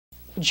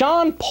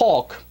John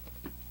Paulk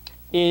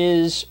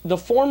is the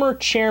former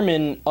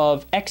chairman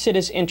of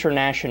Exodus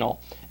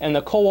International and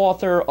the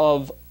co-author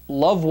of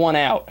Love One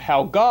Out,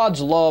 How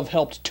God's Love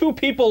Helped Two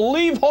People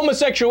Leave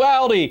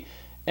Homosexuality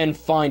and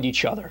Find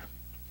Each Other.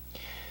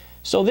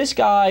 So this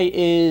guy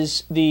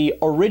is the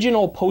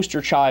original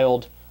poster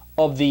child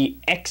of the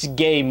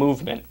ex-gay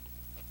movement.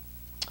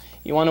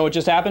 You want to know what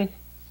just happened?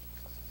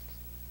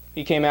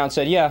 He came out and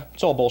said, yeah,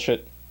 it's all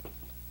bullshit.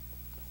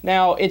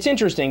 Now, it's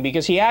interesting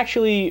because he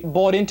actually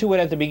bought into it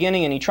at the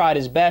beginning and he tried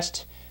his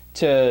best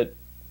to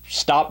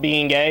stop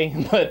being gay,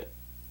 but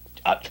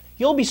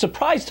you'll be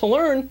surprised to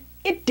learn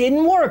it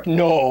didn't work.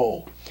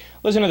 No.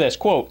 Listen to this,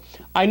 quote,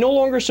 I no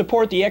longer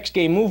support the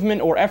ex-gay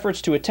movement or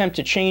efforts to attempt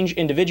to change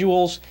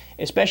individuals,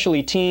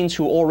 especially teens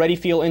who already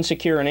feel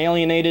insecure and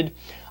alienated.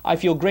 I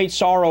feel great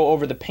sorrow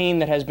over the pain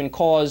that has been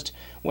caused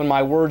when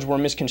my words were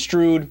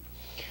misconstrued.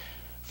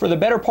 For the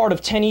better part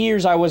of 10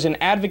 years, I was an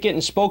advocate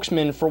and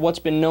spokesman for what's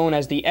been known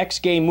as the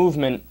ex-gay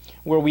movement,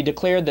 where we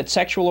declared that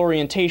sexual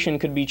orientation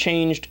could be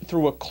changed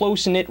through a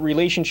close-knit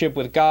relationship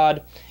with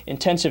God,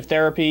 intensive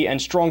therapy,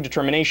 and strong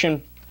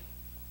determination.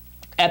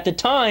 At the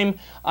time,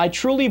 I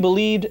truly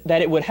believed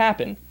that it would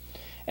happen.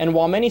 And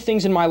while many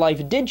things in my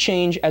life did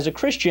change as a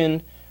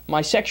Christian,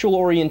 my sexual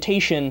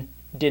orientation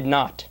did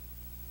not.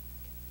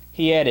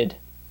 He added,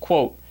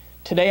 quote,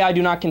 today I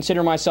do not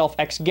consider myself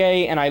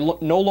ex-gay and I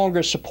no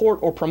longer support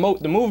or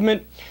promote the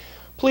movement.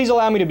 Please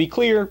allow me to be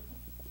clear.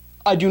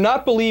 I do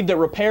not believe that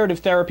reparative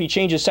therapy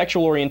changes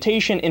sexual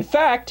orientation. In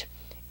fact,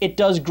 it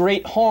does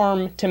great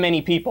harm to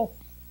many people.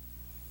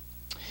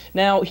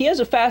 Now, he has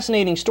a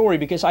fascinating story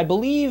because I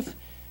believe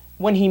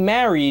when he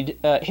married,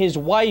 his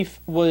wife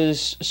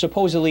was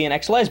supposedly an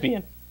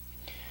ex-lesbian.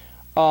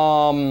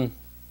 Now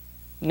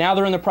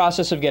they're in the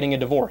process of getting a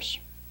divorce.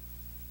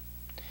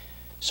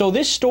 So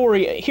this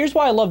story, here's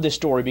why I love this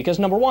story, because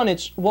number one,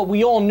 it's what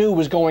we all knew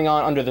was going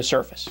on under the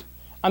surface.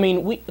 I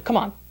mean, come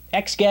on,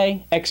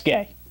 ex-gay,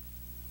 ex-gay,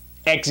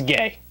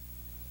 ex-gay.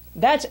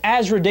 That's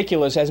as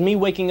ridiculous as me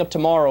waking up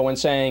tomorrow and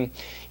saying,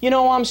 you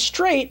know, I'm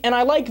straight and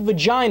I like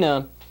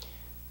vagina,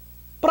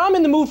 but I'm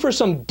in the mood for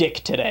some dick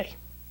today.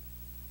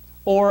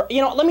 Or,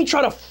 you know, let me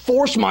try to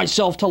force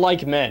myself to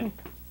like men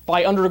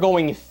by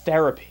undergoing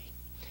therapy.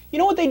 You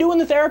know what they do in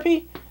the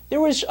therapy? There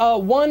was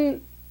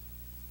one,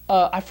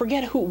 I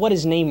forget what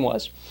his name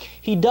was.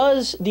 He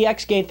does the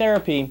ex-gay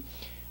therapy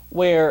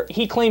where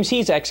he claims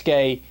he's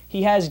ex-gay.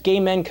 He has gay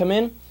men come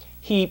in.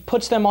 He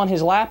puts them on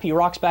his lap. He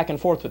rocks back and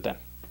forth with them.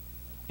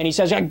 And he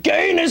says,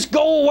 gayness,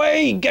 go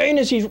away,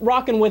 gayness. He's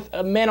rocking with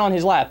men on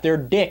his lap. Their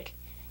dick.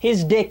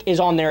 His dick is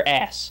on their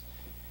ass.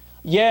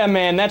 Yeah,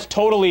 man, that's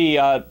totally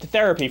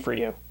therapy for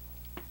you.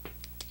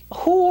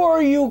 Who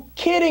are you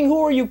kidding?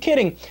 Who are you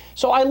kidding?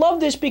 So I love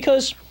this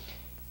because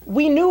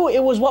we knew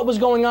it was what was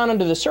going on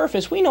under the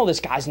surface. We know this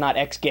guy's not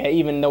ex-gay,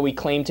 even though he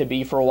claimed to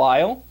be for a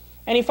while.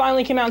 And he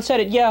finally came out and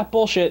said it. Yeah,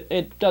 bullshit.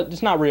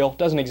 It's not real.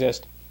 Doesn't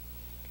exist.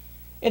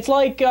 It's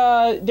like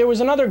there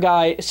was another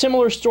guy,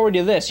 similar story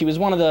to this. He was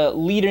one of the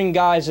leading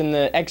guys in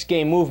the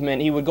ex-gay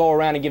movement. He would go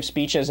around and give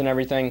speeches and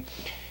everything.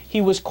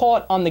 He was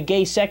caught on the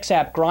gay sex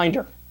app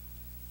Grindr.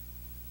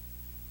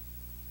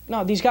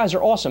 No, these guys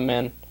are awesome,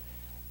 man.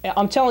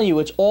 I'm telling you,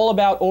 it's all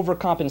about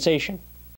overcompensation.